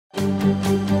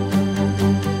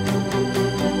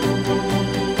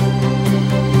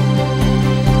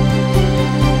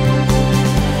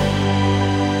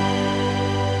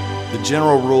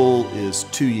general rule is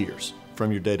 2 years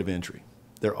from your date of injury.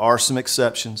 There are some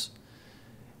exceptions,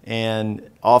 and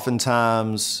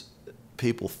oftentimes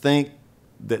people think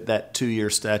that that 2-year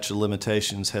statute of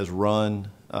limitations has run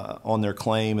on their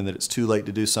claim and that it's too late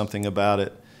to do something about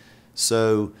it.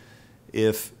 So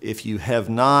if you have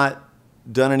not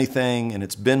done anything and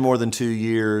it's been more than 2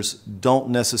 years, don't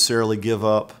necessarily give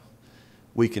up.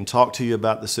 We can talk to you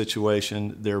about the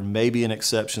situation. There may be an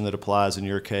exception that applies in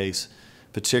your case,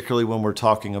 particularly when we're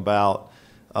talking about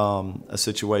a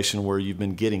situation where you've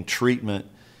been getting treatment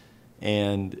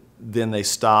and then they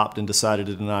stopped and decided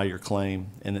to deny your claim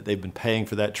and that they've been paying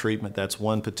for that treatment. That's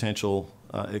one potential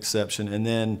exception. And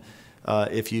then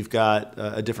if you've got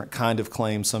a different kind of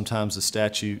claim, sometimes the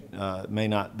statute may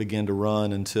not begin to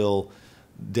run until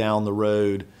down the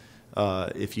road.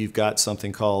 If you've got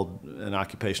something called an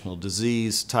occupational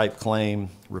disease type claim,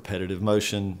 repetitive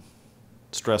motion,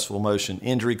 stressful motion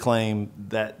injury claim,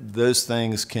 those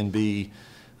things can be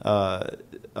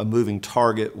a moving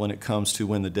target when it comes to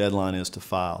when the deadline is to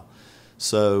file.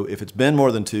 So if it's been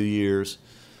more than 2 years,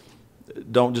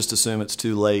 don't just assume it's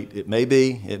too late. It may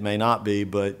be, it may not be,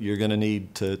 but you're going to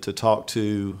need to talk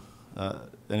to an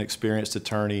experienced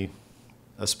attorney,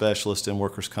 a specialist in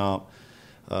workers' comp,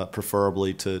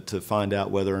 preferably to find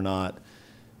out whether or not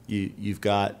you've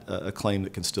got a claim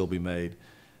that can still be made.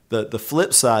 The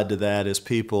flip side to that is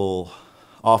people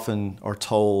often are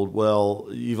told, well,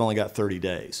 you've only got 30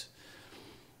 days.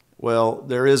 Well,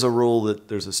 there's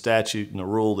a statute and a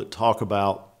rule that talk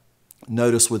about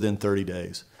notice within 30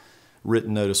 days,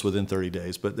 written notice within 30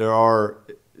 days. But there are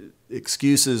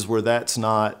excuses where that's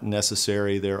not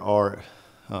necessary. There are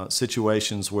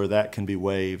situations where that can be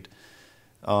waived.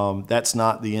 That's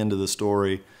not the end of the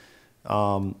story.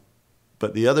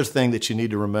 But the other thing that you need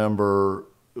to remember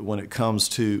when it comes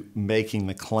to making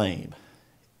the claim,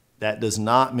 that does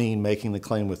not mean making the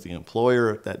claim with the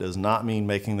employer. That does not mean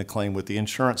making the claim with the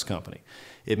insurance company.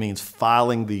 It means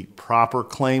filing the proper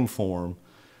claim form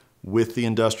with the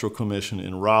Industrial Commission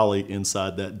in Raleigh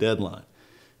inside that deadline.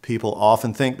 People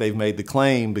often think they've made the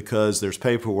claim because there's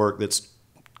paperwork that's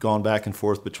gone back and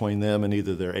forth between them and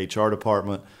either their HR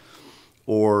department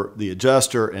or the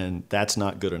adjuster, and that's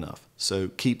not good enough. So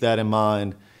keep that in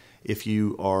mind. If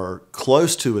you are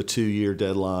close to a 2-year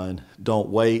deadline, don't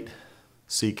wait.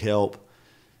 Seek help,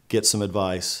 get some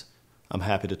advice. I'm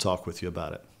happy to talk with you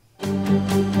about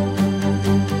it.